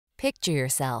Picture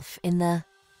yourself in the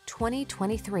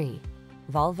 2023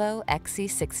 Volvo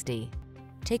XC60.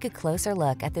 Take a closer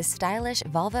look at this stylish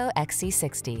Volvo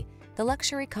XC60, the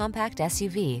luxury compact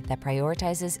SUV that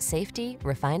prioritizes safety,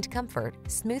 refined comfort,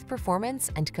 smooth performance,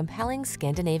 and compelling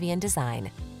Scandinavian design.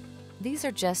 These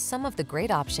are just some of the great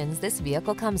options this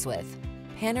vehicle comes with: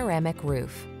 panoramic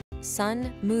roof,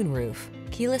 sun, moon roof,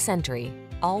 keyless entry,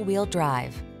 all-wheel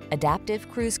drive, adaptive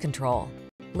cruise control,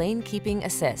 lane keeping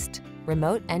assist,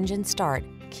 remote engine start,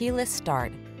 keyless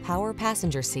start, power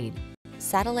passenger seat,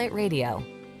 satellite radio.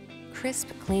 Crisp,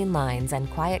 clean lines and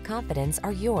quiet confidence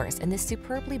are yours in this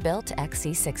superbly built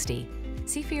XC60.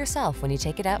 See for yourself when you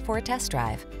take it out for a test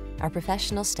drive. Our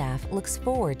professional staff looks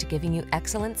forward to giving you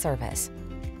excellent service.